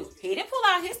what to do. He didn't pull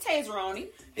out his taser on him.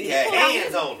 He had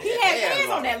hands on him. He had hands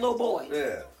on that little boy.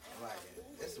 Yeah.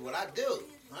 This is what I do.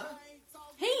 Huh?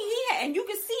 He had, and you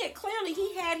can see it clearly.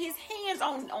 He had his hands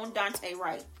on Dante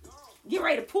Wright. Get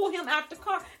ready to pull him out the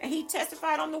car, and he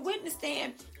testified on the witness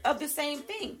stand of the same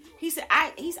thing. He said,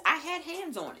 I had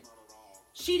hands on it.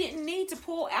 She didn't need to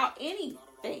pull out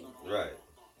anything. Right.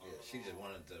 Yeah, she just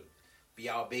wanted to be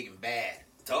all big and bad.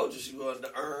 Told you she wanted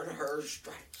to earn her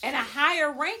stripes. And a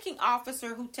higher ranking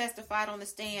officer who testified on the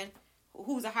stand,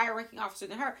 who's a higher ranking officer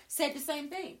than her, said the same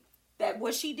thing. That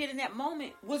what she did in that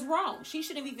moment was wrong. She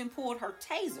should have even pulled her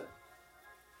taser.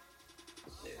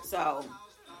 Yeah. So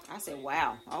I said,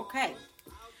 wow, okay.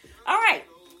 All right.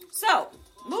 So,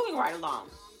 moving right along.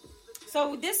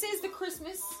 So, this is the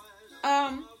Christmas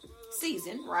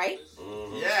season, right?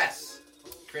 Mm-hmm. Yes.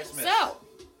 Christmas. So,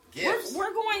 gifts.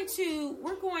 We're going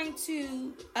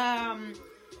to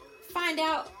find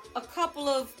out a couple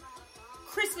of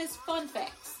Christmas fun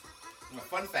facts.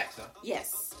 Fun facts, huh?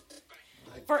 Yes.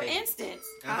 For instance,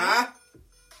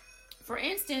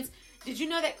 did you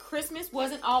know that Christmas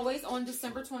wasn't always on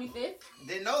December 25th?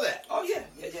 Didn't know that. Oh, yeah.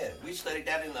 We studied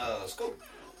that in school.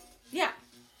 Yeah.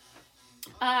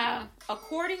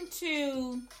 According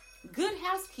to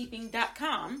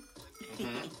goodhousekeeping.com,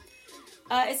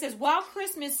 it says, while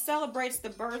Christmas celebrates the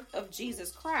birth of Jesus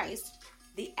Christ,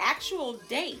 the actual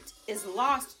date is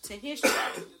lost to history.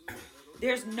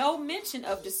 There's no mention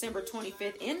of December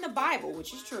 25th in the Bible,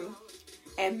 which is true.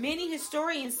 And many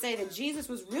historians say that Jesus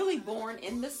was really born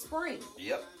in the spring.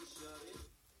 Yep.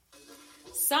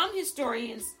 Some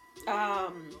historians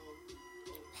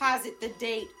posit the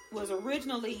date was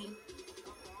originally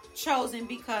chosen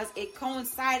because it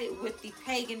coincided with the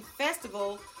pagan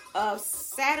festival of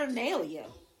Saturnalia,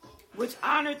 which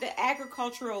honored the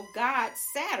agricultural god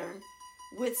Saturn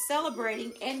with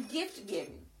celebrating and gift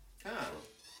giving. Huh.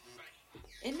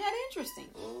 Isn't that interesting?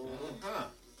 Huh.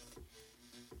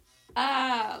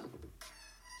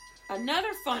 Another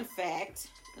fun fact.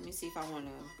 Let me see if I want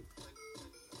to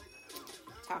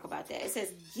talk about that. It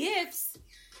says gifts.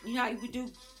 You know how you do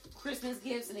Christmas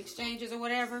gifts and exchanges or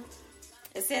whatever.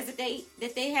 It says that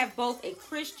they have both a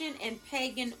Christian and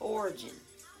pagan origin.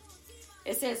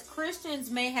 It says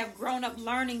Christians may have grown up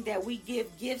learning that we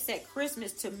give gifts at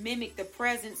Christmas to mimic the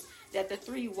presents that the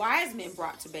 3 wise men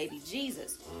brought to baby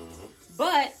Jesus. Mm-hmm.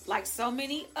 But like so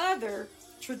many other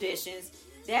traditions,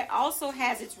 that also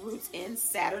has its roots in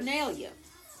Saturnalia.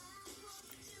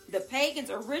 The pagans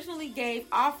originally gave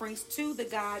offerings to the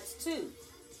gods too.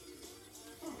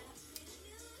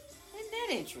 Isn't that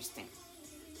interesting?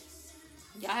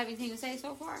 Y'all have anything to say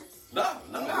so far? No,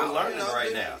 we're learning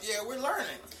right now. Yeah, we're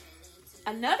learning.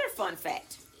 Another fun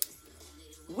fact.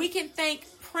 We can thank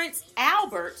Prince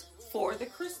Albert for the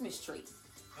Christmas tree.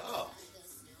 Oh.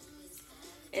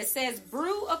 It says,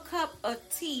 brew a cup of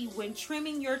tea when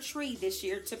trimming your tree this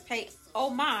year to pay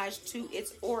homage to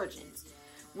its origins.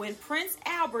 When Prince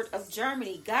Albert of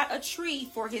Germany got a tree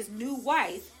for his new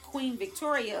wife, Queen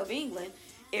Victoria of England,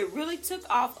 it really took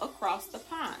off across the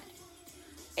pond.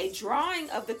 A drawing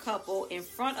of the couple in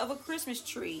front of a Christmas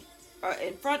tree, or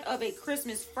in front of a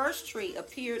Christmas first tree,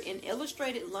 appeared in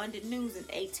Illustrated London News in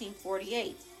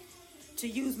 1848. To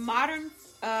use modern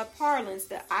parlance,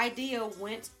 the idea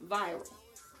went viral.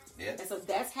 Yeah. And so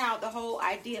that's how the whole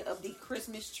idea of the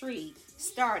Christmas tree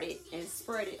started and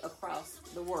spread it across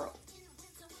the world.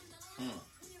 Yeah.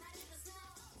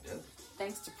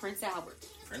 Thanks to Prince Albert.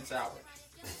 Prince Albert.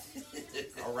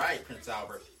 All right, Prince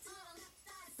Albert.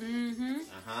 Mm-hmm.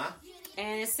 Uh-huh.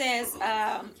 And it says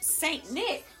Saint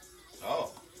Nick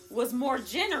was more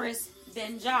generous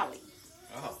than jolly.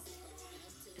 Oh.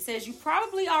 It says you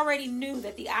probably already knew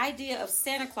that the idea of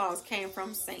Santa Claus came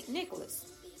from Saint Nicholas.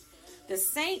 The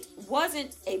saint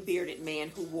wasn't a bearded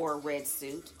man who wore a red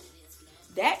suit.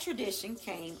 That tradition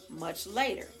came much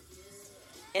later.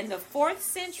 In the 4th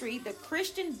century, the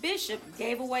Christian bishop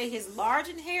gave away his large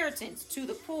inheritance to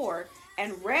the poor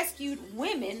and rescued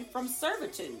women from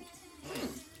servitude.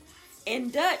 In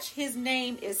Dutch, his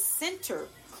name is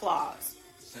Sinterklaas,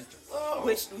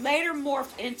 which later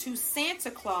morphed into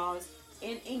Santa Claus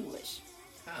in English.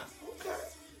 Huh. Okay.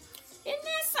 Isn't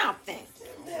that something?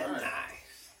 Isn't that nice?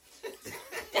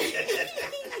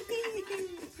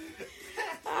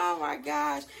 Oh my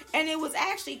gosh. And it was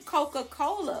actually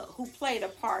Coca-Cola who played a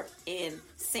part in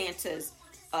Santa's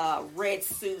red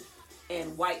suit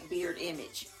and white beard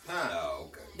image. Oh,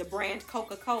 okay. The brand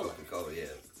Coca-Cola. Coca-Cola,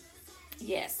 yeah.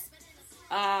 Yes.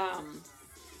 And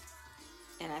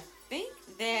I think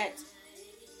that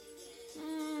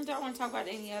don't want to talk about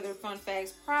any other fun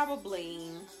facts.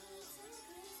 Probably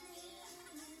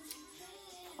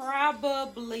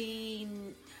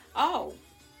oh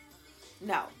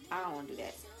no, I don't want to do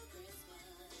that.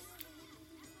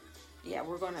 Yeah,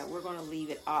 we're gonna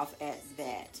leave it off at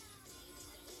that.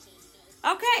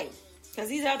 Okay, because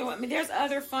these other ones. I mean, there's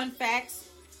other fun facts.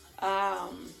 Oh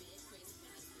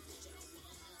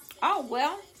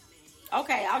well.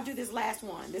 Okay, I'll do this last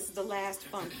one. This is the last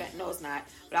fun fact. No, it's not.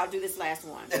 But I'll do this last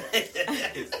one.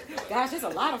 Gosh, there's a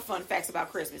lot of fun facts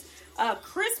about Christmas.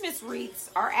 Christmas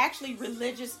wreaths are actually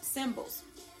religious symbols.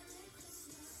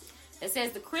 It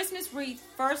says the Christmas wreath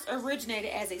first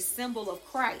originated as a symbol of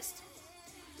Christ.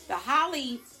 The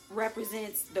holly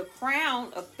represents the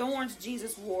crown of thorns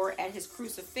Jesus wore at his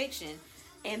crucifixion,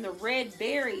 and the red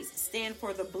berries stand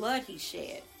for the blood he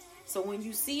shed. So when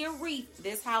you see a wreath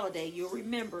this holiday, you'll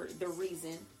remember the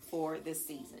reason for this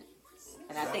season.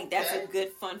 And I think that's a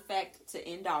good fun fact to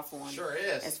end off on. Sure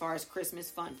is. As far as Christmas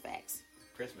fun facts.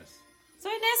 Christmas. So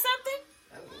isn't that something?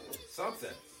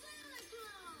 Something.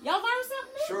 Y'all learned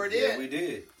something new? Sure did. Yeah, we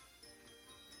did.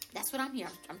 That's what I'm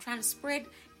here. I'm trying to spread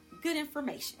good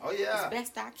information. Oh, yeah. As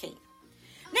best I can.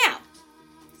 Now,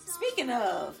 speaking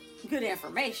of good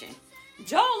information,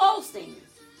 Joel Osteen.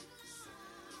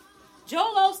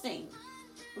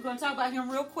 We're going to talk about him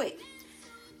real quick.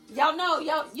 Y'all know,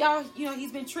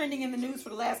 he's been trending in the news for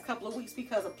the last couple of weeks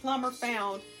because a plumber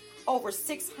found over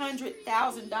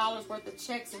 $600,000 worth of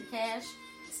checks and cash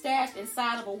stashed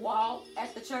inside of a wall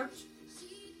at the church.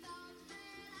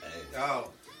 Hey,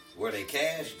 were they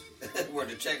cashed? Were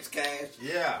the checks cashed?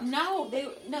 Yeah. No,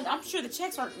 I'm sure the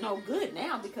checks aren't no good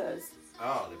now because.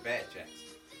 Oh, the bad checks.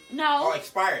 No. Oh,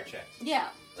 expired checks. Yeah.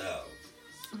 Oh.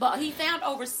 But he found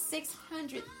over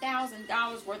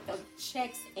 $600,000 worth of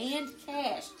checks and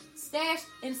cash stashed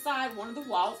inside one of the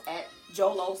walls at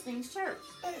Joel Osteen's church.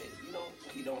 Hey,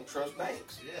 he don't trust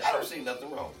banks. Yeah. I don't see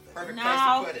nothing wrong with that. Perfect place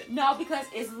to put it. No, because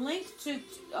it's linked to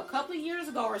a couple of years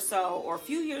ago or so, or a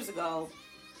few years ago.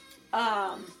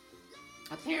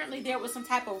 Apparently there was some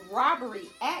type of robbery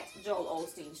at Joel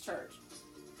Osteen's church.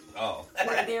 Oh.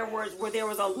 where there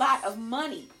was a lot of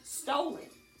money stolen.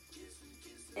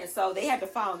 And so they had to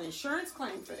file an insurance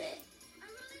claim for that.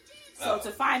 So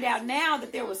to find out now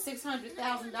that there was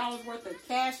 $600,000 worth of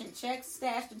cash and checks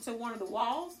stashed into one of the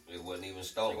walls. It wasn't even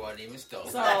stolen. So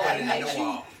it makes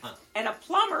you, and a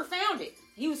plumber found it.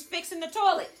 He was fixing the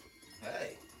toilet.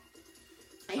 Hey.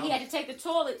 And he had to take the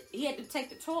toilet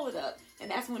up, and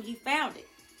that's when he found it.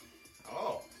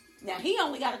 Oh. Now he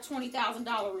only got a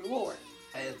 $20,000 reward.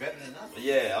 Hey, it's better than nothing.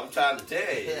 Yeah, I'm trying to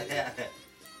tell you.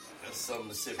 That's something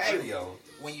to sit pretty on.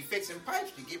 When you fixing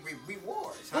pipes, you get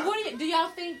rewards. But what do y'all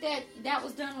think that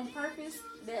was done on purpose?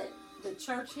 That the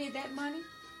church hid that money?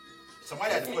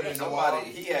 Somebody had to put it in the wall.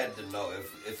 He had to know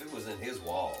if it was in his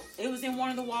walls. It was in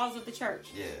one of the walls of the church.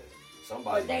 Yeah,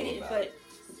 somebody. But they knew didn't. about it.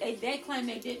 But they claim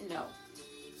they didn't know.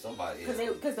 Somebody.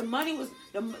 Because the money was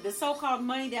the so-called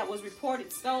money that was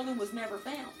reported stolen was never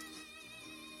found.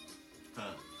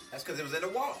 Huh. That's because it was in the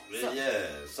wall.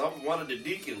 One of the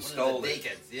deacons stole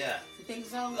it. Yeah. You think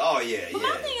so? Oh, yeah, But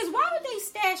my thing is, why would they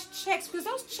stash checks? Because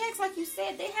those checks, like you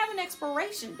said, they have an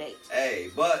expiration date. Hey,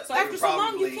 but so after so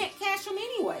long, you can't cash them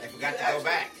anyway. They forgot to go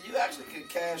back. You actually can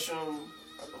cash them.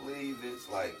 I believe it's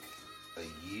like a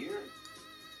year.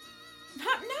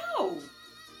 No.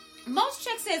 Most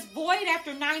checks says void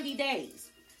after 90 days.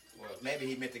 Well, maybe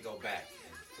he meant to go back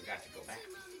and forgot to go back.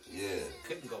 Yeah.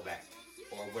 Couldn't go back.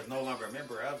 Or was no longer a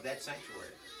member of that sanctuary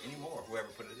anymore, whoever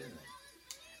put it in there.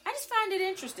 I just find it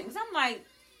interesting. Because I'm like,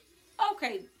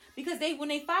 okay, because when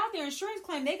they filed their insurance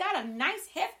claim, they got a nice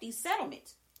hefty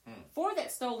settlement for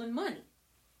that stolen money.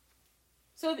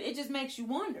 So it just makes you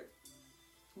wonder,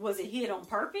 was it hid on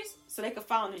purpose so they could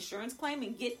file an insurance claim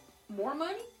and get more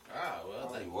money? Ah, well,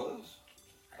 they was.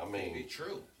 I mean, be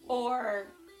true. Or,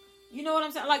 you know what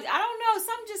I'm saying? Like, I don't know.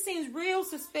 Something just seems real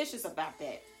suspicious about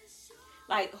that.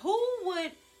 Like, who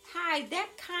would hide that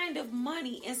kind of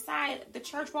money inside the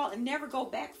church wall and never go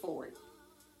back for it?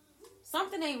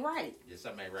 Something ain't right. Yeah,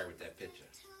 something ain't right with that picture.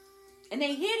 And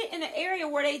they hid it in an area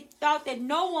where they thought that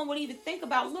no one would even think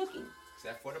about looking.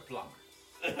 Except for the plumber.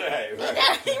 right.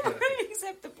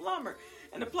 Except the plumber.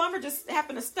 And the plumber just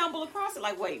happened to stumble across it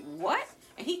like, wait, what?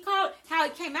 And he called, how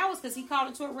it came out was because he called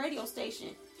into a radio station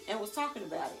and was talking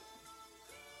about it.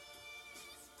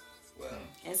 Well.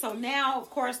 And so now, of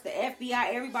course, the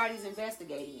FBI, everybody's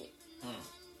investigating it.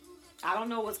 I don't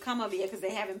know what's come of it yet because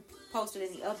they haven't posted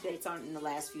any updates on it in the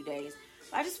last few days.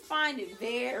 But I just find it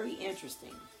very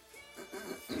interesting.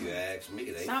 If you ask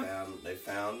me, they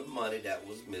found the money that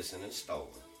was missing and stolen.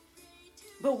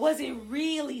 But was it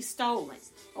really stolen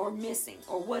or missing?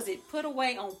 Or was it put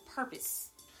away on purpose?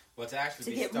 Well, to actually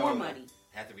to be get stolen, more money.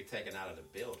 Had to be taken out of the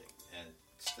building. And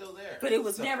it's still there. But it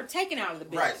was never taken out of the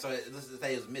building. Right, so let's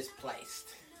say it was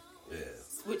misplaced. Yeah.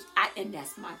 And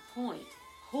that's my point.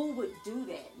 Who would do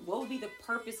that? What would be the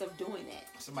purpose of doing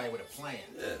that? Somebody with a plan.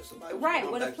 Yeah, somebody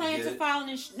with a plan to file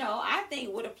I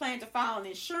think with a plan to file an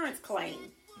insurance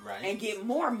claim. Right. And get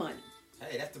more money.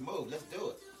 Hey, that's the move. Let's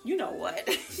do it. You know what?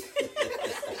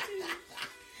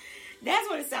 That's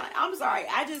what it sounds like. I'm sorry.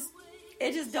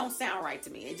 It just don't sound right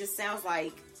to me. It just sounds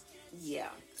like, yeah.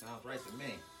 Sounds right to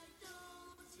me.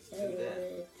 Just do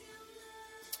that.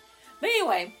 But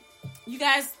anyway, you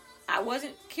guys, I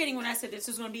wasn't kidding when I said this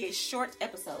was going to be a short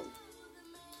episode.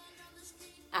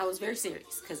 I was very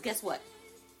serious because guess what?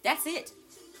 That's it.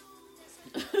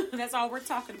 That's all we're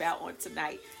talking about on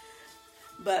tonight.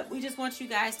 But we just want you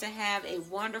guys to have a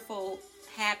wonderful,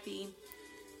 happy,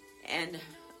 and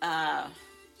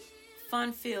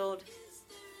fun-filled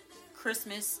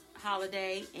Christmas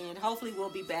holiday. And hopefully we'll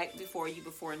be back before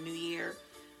New Year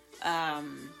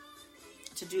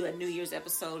to do a New Year's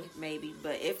episode, maybe.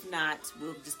 But if not,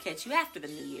 we'll just catch you after the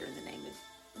New Year in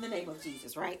the name of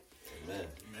Jesus, right? Amen.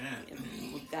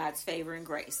 With God's favor and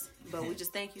grace. But we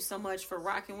just thank you so much for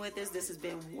rocking with us. This has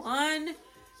been one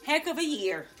heck of a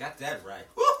year. Got that right.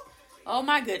 Oh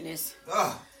my goodness.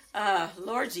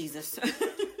 Lord Jesus.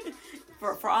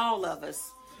 for all of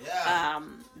us. Yeah.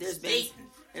 There's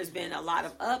been a lot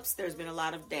of ups, there's been a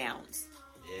lot of downs.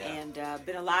 Yeah. And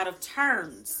been a lot of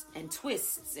turns and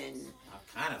twists and all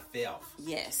kind of filth.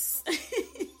 Yes.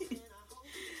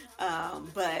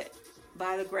 But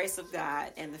by the grace of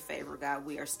God and the favor of God,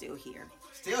 we are still here.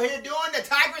 Still here doing the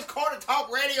Tigers Corner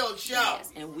Talk radio show.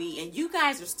 Yes, and you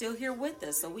guys are still here with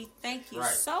us, so we thank you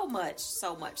so much.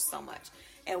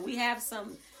 And we have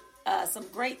some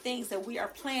great things that we are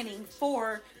planning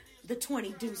for the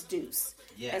 20 Deuce Deuce.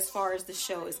 Yes. As far as the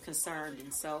show is concerned.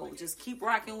 And so just keep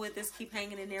rocking with us, keep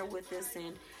hanging in there with us,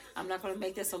 and I'm not going to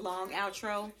make this a long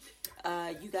outro.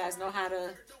 You guys know how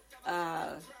to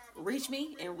reach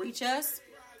me and reach us,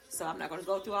 so I'm not going to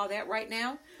go through all that right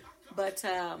now. But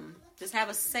just have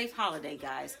a safe holiday,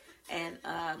 guys. And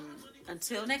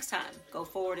until next time, go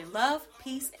forward in love,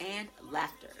 peace, and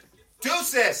laughter.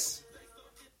 Deuces!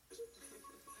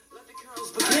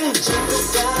 Jingle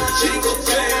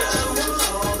bells,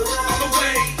 all the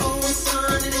way. Oh,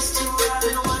 son, it is to ride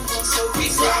in one horse open.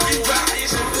 He's riding.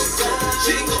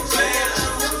 Jingle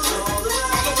bells, all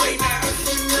the way now.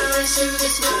 Nice to the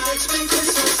sky, spring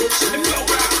Christmas and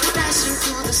joy. Dashing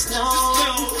through the snow,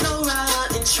 flow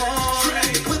right in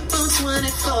track. Whip on 24,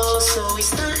 so we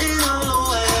stunting all the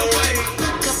way.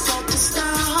 Look up at the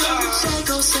stars, there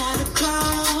goes Santa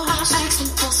Claus.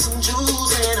 Asking for some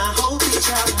jewels, and I hope he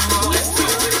drop them all. Let's do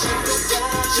it.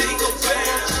 Jingle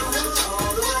bells,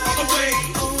 all the way.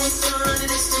 Oh, son, it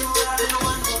is to ride in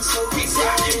one horse open. He's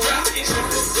riding.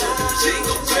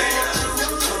 Jingle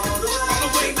bells, all the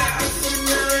way now.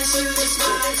 Nice to the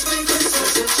sky, spring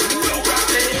Christmas and joy.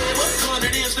 What fun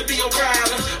it is to be a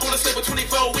rider on a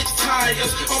 724-inch tires.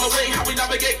 On the way, how we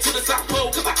navigate to the South Pole,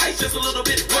 cause the ice just a little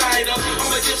bit wider. All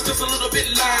the gifts just a little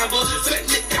bit liver. Saint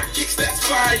Nick got kicks, that's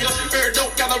fire.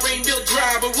 Don't got a reindeer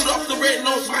driver. Rudolph the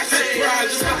red-nosed my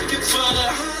surprise. Just pockets full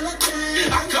of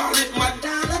I call it my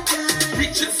dollar day.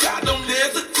 Reach inside, don't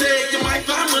hesitate. You might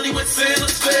find money with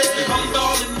Santa's face. I'm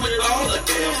balling with all the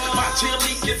gas. My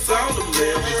chili gets all the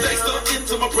mail. They stuck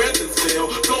into my present cell.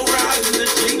 Go right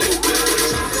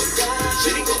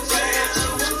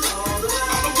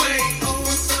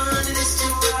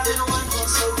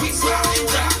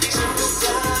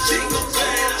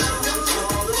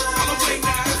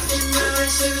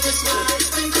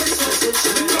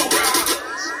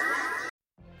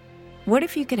What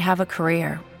if you could have a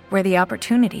career where the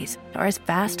opportunities are as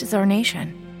vast as our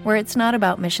nation, where it's not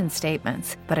about mission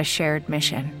statements, but a shared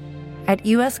mission? At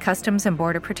U.S. Customs and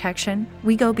Border Protection,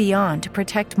 we go beyond to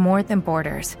protect more than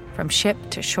borders. From ship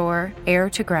to shore, air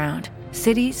to ground,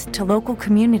 cities to local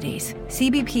communities,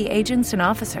 CBP agents and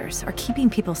officers are keeping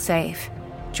people safe.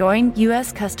 Join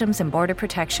U.S. Customs and Border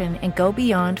Protection and go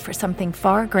beyond for something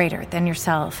far greater than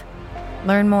yourself.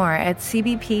 Learn more at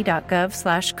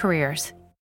cbp.gov/careers.